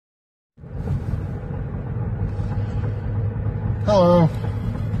Hello.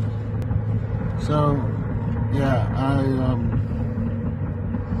 So, yeah, I'm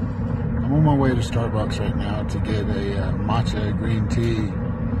on my way to Starbucks right now to get a matcha green tea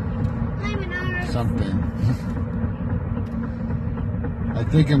something. I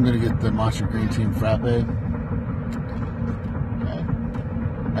think I'm going to get the matcha green tea and frappe.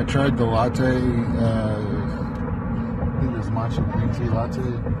 I tried the latte, I think it was matcha green tea latte.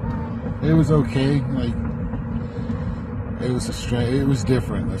 It was okay, like, it was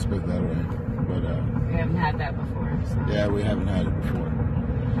different, let's put it that way. But we haven't had that before. So. Yeah, we haven't had it before.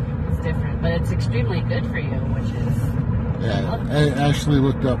 It's different, but it's extremely good for you, which is... Yeah, I actually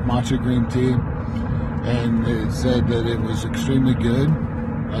looked up matcha green tea, and it said that it was extremely good.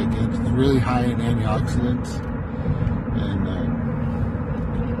 Like, it's really high in antioxidants. And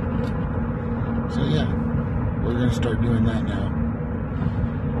so, yeah, we're going to start doing that now.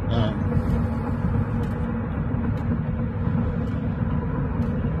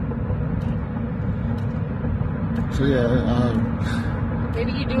 So, yeah,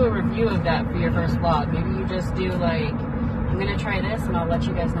 maybe you do a review of that for your first vlog. Maybe you just do, like, I'm going to try this, and I'll let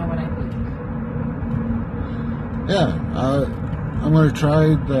you guys know what I think. Yeah, I'm gonna try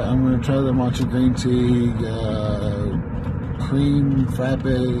the matcha green tea, cream frappe.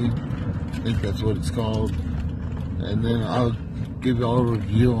 I think that's what it's called. And then I'll give you all a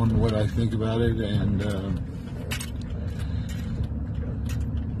review on what I think about it. And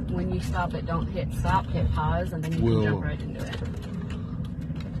when you stop it, don't hit stop, hit pause, and then you can jump right into it.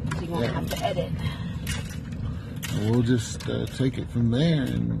 So you won't have to edit. And we'll just take it from there,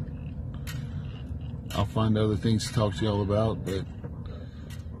 and I'll find other things to talk to y'all about. But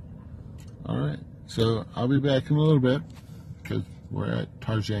all right, so I'll be back in a little bit because we're at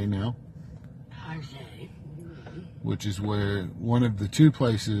Target now. Target. Which is where one of the two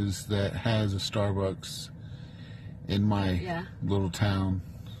places that has a Starbucks in my little town.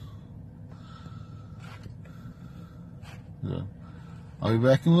 So I'll be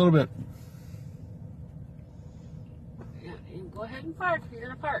back in a little bit. Yeah, go ahead and park. You're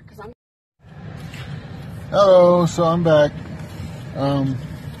gonna park because I'm. Hello, so I'm back.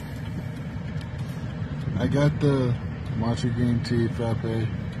 I got the matcha green tea frappe.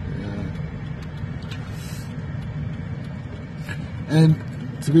 And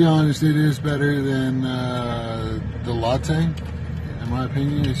to be honest, it is better than the latte, in my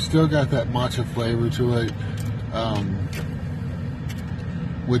opinion. It's still got that matcha flavor to it,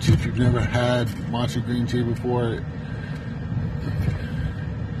 which if you've never had matcha green tea before,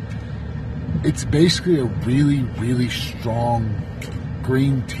 it's basically a really, really strong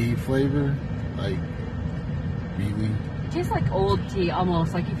green tea flavor. Like, really. It tastes like old tea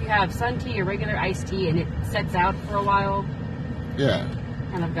almost. Like if you have sun tea or regular iced tea and it sets out for a while. Yeah.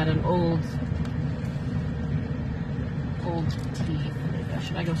 Kind of got an old tea.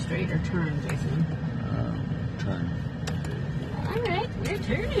 Should I go straight or turn, Jason? Turn. Alright, we're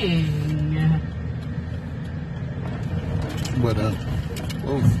turning. But,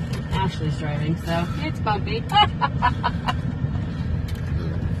 whoa. Ashley's driving, so it's bumpy.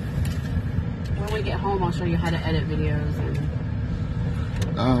 When we get home, I'll show you how to edit videos.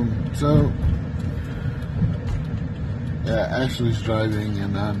 So, yeah, Ashley's driving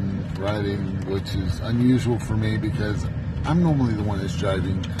and I'm riding, which is unusual for me because I'm normally the one that's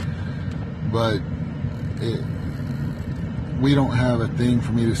driving. But we don't have a thing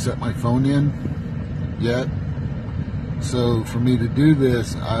for me to set my phone in yet. So for me to do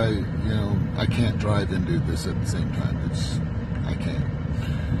this, I can't drive and do this at the same time. I can't.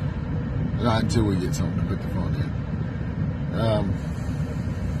 Not until we get something to put the phone in.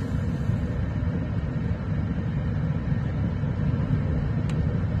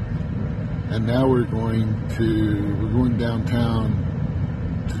 And now we're going downtown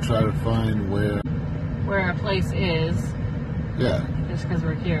to try to find where a place is. Yeah. Just because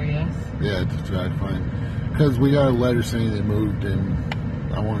we're curious. Yeah, to try to find. Because we got a letter saying they moved, and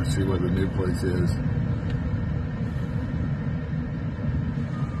I want to see what the new place is.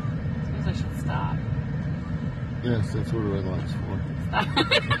 Suppose I should stop. Yes, that's what a red light's for.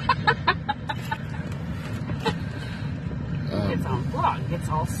 It's all wrong. It's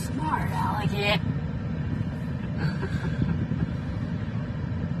all smart, Alec. Yeah.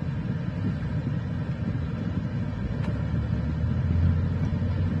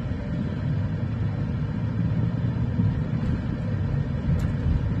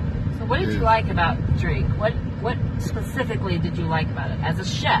 What did you like about drink? What specifically did you like about it? As a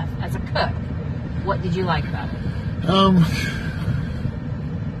chef, as a cook, what did you like about it?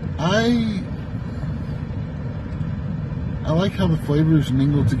 I like how the flavors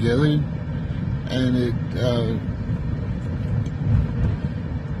mingle together, and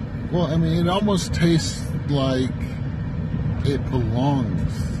Well, I mean, it almost tastes like it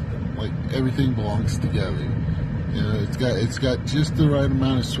belongs, like everything belongs together. You know, it's got just the right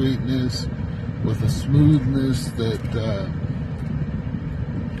amount of sweetness with a smoothness that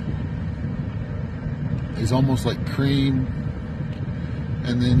is almost like cream,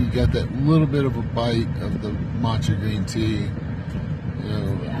 and then you got that little bit of a bite of the matcha green tea. You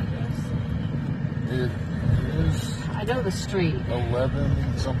know, it is. I know the street.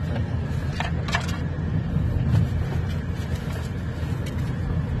 11 something.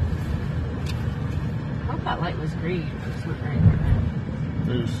 I hope that light was green. It's not right.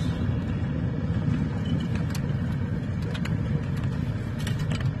 There's.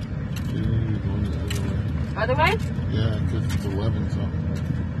 Going the other way. Other way? Yeah, because it's 11 something.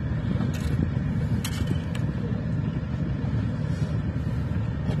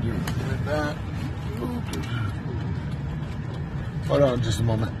 I'll do it like that. Hold on just a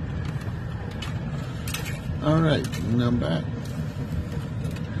moment. Alright, and I'm back.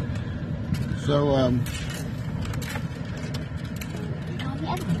 So,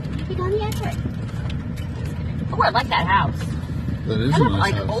 Oh, I like that house. that is Kind a of nice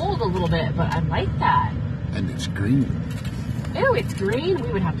like house. old a little bit, but I like that. And it's green. Ew, it's green.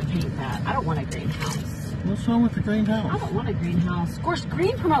 We would have to paint that. I don't want a green house. What's wrong with the green I house? don't want a greenhouse. Of course,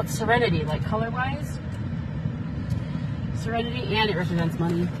 green promotes serenity, like color-wise. Serenity, and it represents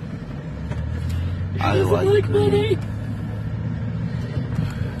money. I like green. money.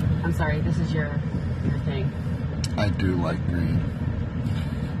 I'm sorry, this is your thing. I do like green.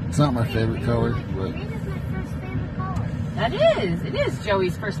 It's not my favorite color, but Green is my first favorite color. That is. It is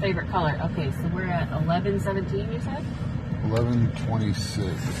Joey's first favorite color. Okay, so we're at 11:17, you said?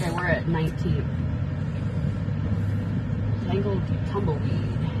 11:26. Okay, we're at 19. Tangled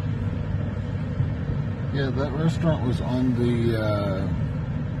Tumbleweed. Yeah, that restaurant was on the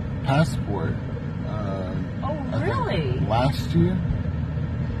passport. Oh, I think really? last year.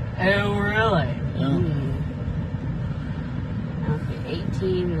 Oh, really? Yeah. Okay,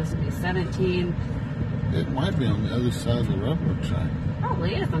 18. This will be 17. It might be on the other side of the railroad track.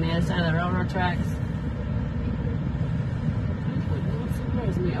 Probably is on the other side of the railroad tracks.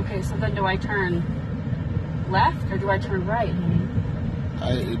 Okay, so then do I turn left or do I turn right, honey?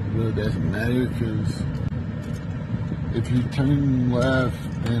 It really doesn't matter because if you turn left,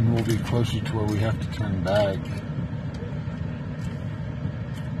 then we'll be closer to where we have to turn back.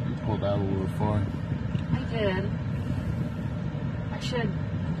 You pulled out a little far. I did. I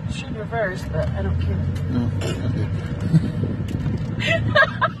should reverse, but I don't care. No, okay.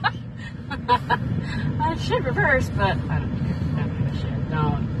 I should reverse, but I don't care. I don't give a shit.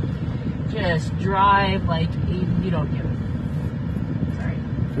 Don't. Just drive like you don't give a. Sorry.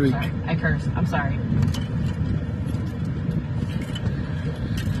 Freak. Sorry. I cursed. I'm sorry.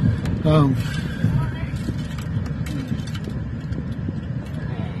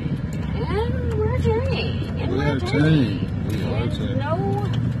 And we're turning. And We we're are turning. We are There's turning. no.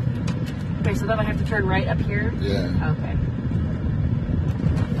 Okay, so then I have to turn right up here? Yeah. Okay.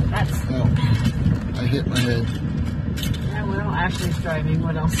 That's. Oh, I hit my head. Yeah, well, Ashley's driving.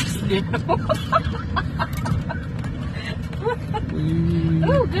 What else is new?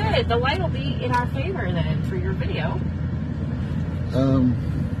 Oh, good. The light will be in our favor then for your video.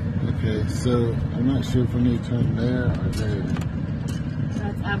 Okay, so I'm not sure if we need to turn there or there. So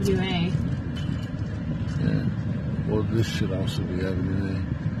that's Avenue A. Yeah. Well, this should also be Avenue A.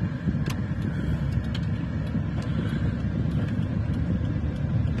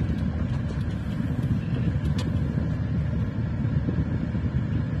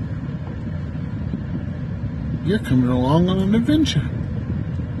 You're coming along on an adventure. An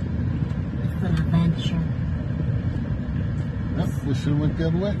adventure. Oh, we should have went the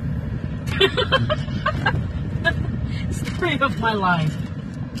other way. Story of my life.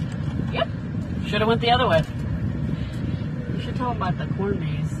 Yep. Should have went the other way. You should tell them about the corn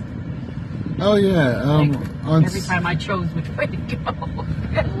maze. Oh yeah. Like, every time I chose which way to go.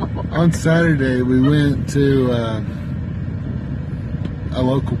 On Saturday we went to a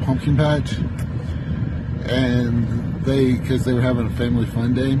local pumpkin patch, and because they were having a family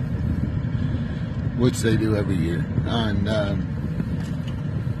fun day, which they do every year, and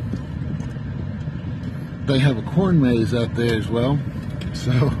they have a corn maze out there as well.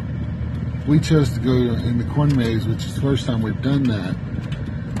 So we chose to go in the corn maze, which is the first time we've done that.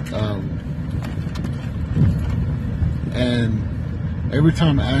 And every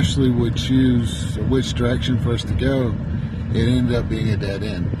time Ashley would choose which direction for us to go, it ended up being a dead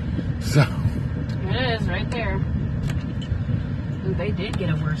end. So It is right there. Ooh, they did get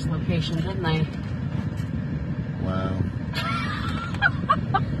a worse location, didn't they? wow.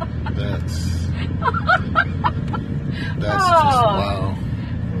 That's just Oh.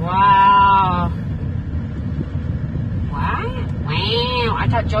 wow. Wow. Wow. Wow. I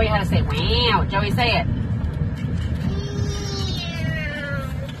taught Joey how to say wow. Joey, say it.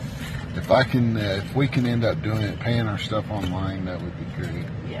 If we can end up doing it, paying our stuff online, that would be great.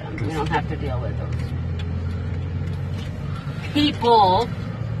 Yeah, we don't have to deal with those people.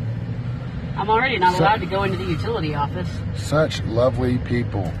 I'm already not allowed to go into the utility office. Such lovely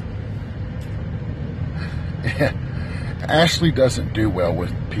people. Ashley doesn't do well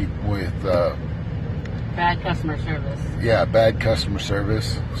with Bad customer service. yeah, bad customer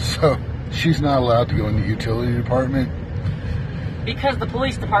service. So she's not allowed to go in the utility department. Because the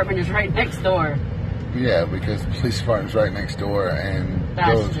police department is right next door. Yeah, because the police department's right next door, and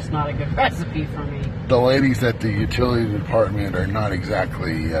That's just not a good recipe for me. the ladies at the utility department are not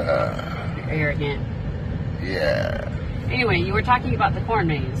exactly, Arrogant. yeah. Anyway, you were talking about the corn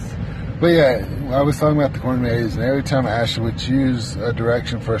maze. But yeah, I was talking about the corn maze, and every time Ashley would choose a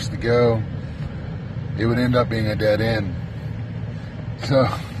direction for us to go, it would end up being a dead end. So,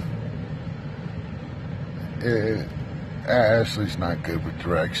 Ashley's not good with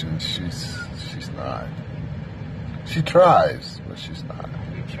directions. She's not. She tries, but she's not.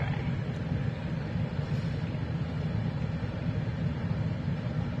 You try.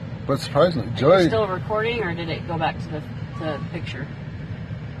 But surprisingly, Are you Joy, still recording, or did it go back to the picture?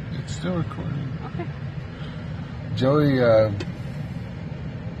 it's still recording. Okay. Joey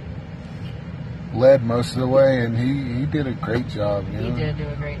led most of the way, and he did a great job. You You know? did do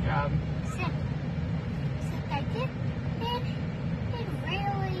a great job. I did kind of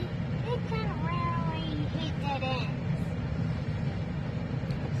rarely hit dead ends.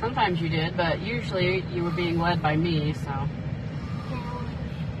 Sometimes you did, but usually you were being led by me, so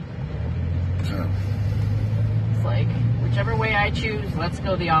So, it's like, whichever way I choose, let's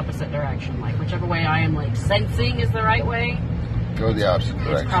go the opposite direction. Like, whichever way I am, like, sensing is the right way, go the opposite it's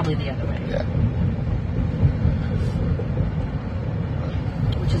direction. probably the other way. Yeah.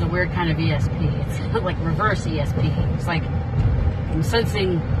 Which is a weird kind of ESP. It's like reverse ESP. It's like I'm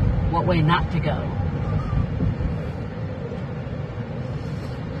sensing what way not to go.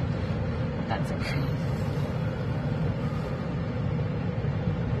 That's it.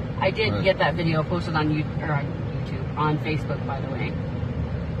 I did get that video posted on YouTube, on Facebook, by the way.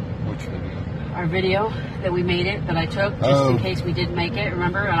 Which video? Our video that we made it, that I took, just in case we didn't make it,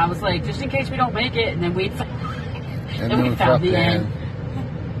 remember? And I was like, just in case we don't make it, and then we found the end.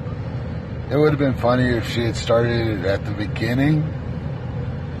 It would have been funnier if she had started it at the beginning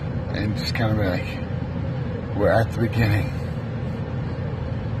and just kind of been like, we're at the beginning.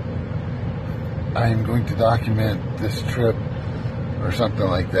 I am going to document this trip or something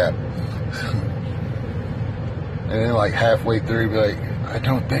like that. And then like halfway through, be like, I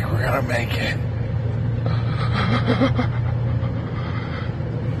don't think we're going to make it.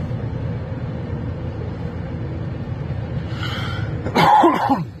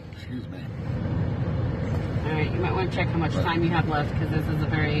 Excuse me. Alright, you might want to check how much time you have left, because this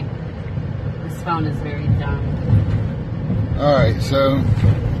phone is very dumb. Alright, so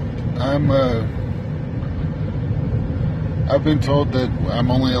I've been told that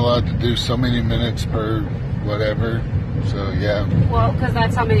I'm only allowed to do so many minutes per whatever, so yeah. Well, because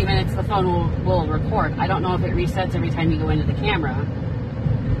that's how many minutes the phone will record. I don't know if it resets every time you go into the camera,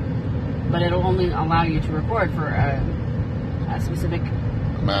 but it'll only allow you to record for a specific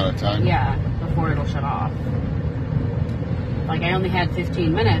Amount of time. yeah, before it'll shut off. Like, I only had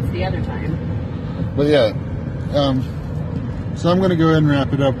 15 minutes the other time. But yeah, so I'm going to go ahead and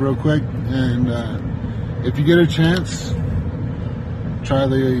wrap it up real quick, and if you get a chance, try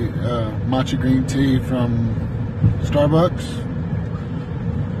the matcha green tea from Starbucks.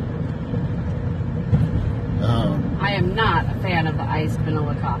 I am not a fan of the iced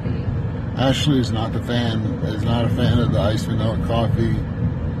vanilla coffee. Ashley is not a fan of the iced vanilla coffee.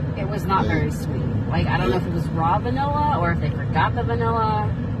 It was not very sweet. Like, I don't know if it was raw vanilla or if they forgot the vanilla.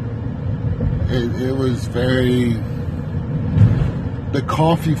 It was very, the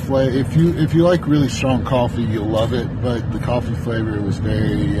coffee flavor. If you like really strong coffee, you'll love it. But the coffee flavor was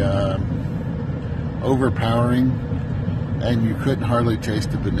very overpowering, and you couldn't hardly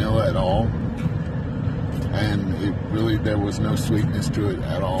taste the vanilla at all. And there was no sweetness to it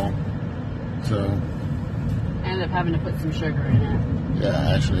at all. So I ended up having to put some sugar in it. yeah,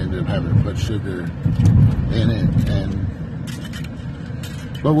 I actually ended up having to put sugar in it,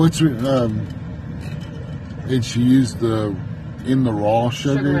 but and she used in the raw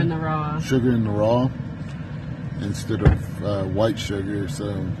sugar. Sugar in the raw. Sugar in the raw instead of white sugar.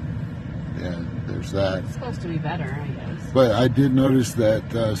 So yeah, there's that. It's supposed to be better, I guess. But I did notice that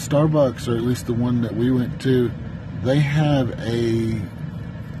Starbucks, or at least the one that we went to, they have a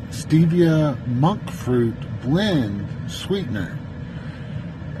stevia monk fruit blend sweetener,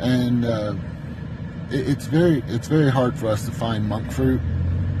 and it's very hard for us to find monk fruit.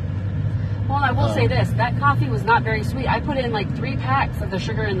 Well, I will say this, that coffee was not very sweet. I put in like 3 packs of the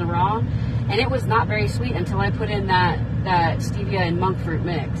sugar in the raw, and it was not very sweet until I put in that stevia and monk fruit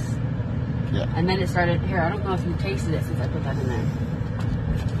mix. Yeah. And then it started, here, I don't know if you tasted it since I put that in there.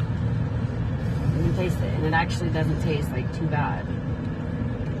 You can taste it, and it actually doesn't taste like too bad.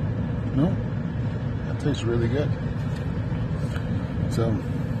 No, that tastes really good. So,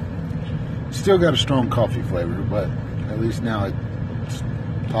 still got a strong coffee flavor, but at least now it's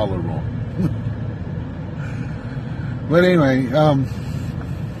tolerable. But anyway,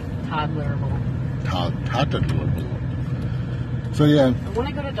 Toddlerable. tolerable. So yeah. I want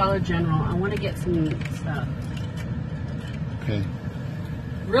to go to Dollar General. I want to get some stuff. Okay.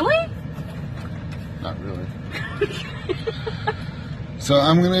 Really? Not really. So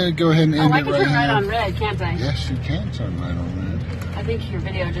I'm gonna go ahead and end I it can right turn right here. on red, can't I? Yes, you can turn right on red. I think your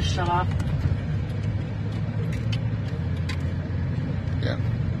video just shut off. Yeah.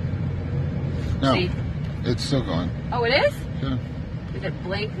 No, See? it's still going. Oh, it is? Yeah. Is it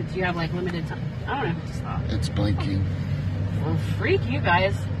blink? Do you have like limited time? I don't know if to stop. It's blinking. Well, freak you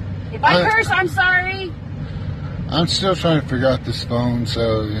guys. If I curse, I'm sorry. I'm still trying to figure out this phone,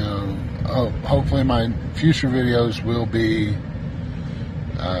 so hopefully my future videos will be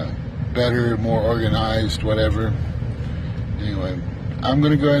better, more organized, whatever. Anyway, I'm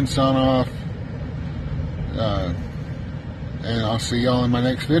gonna go ahead and sign off, and I'll see y'all in my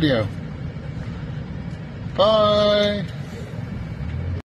next video. Bye.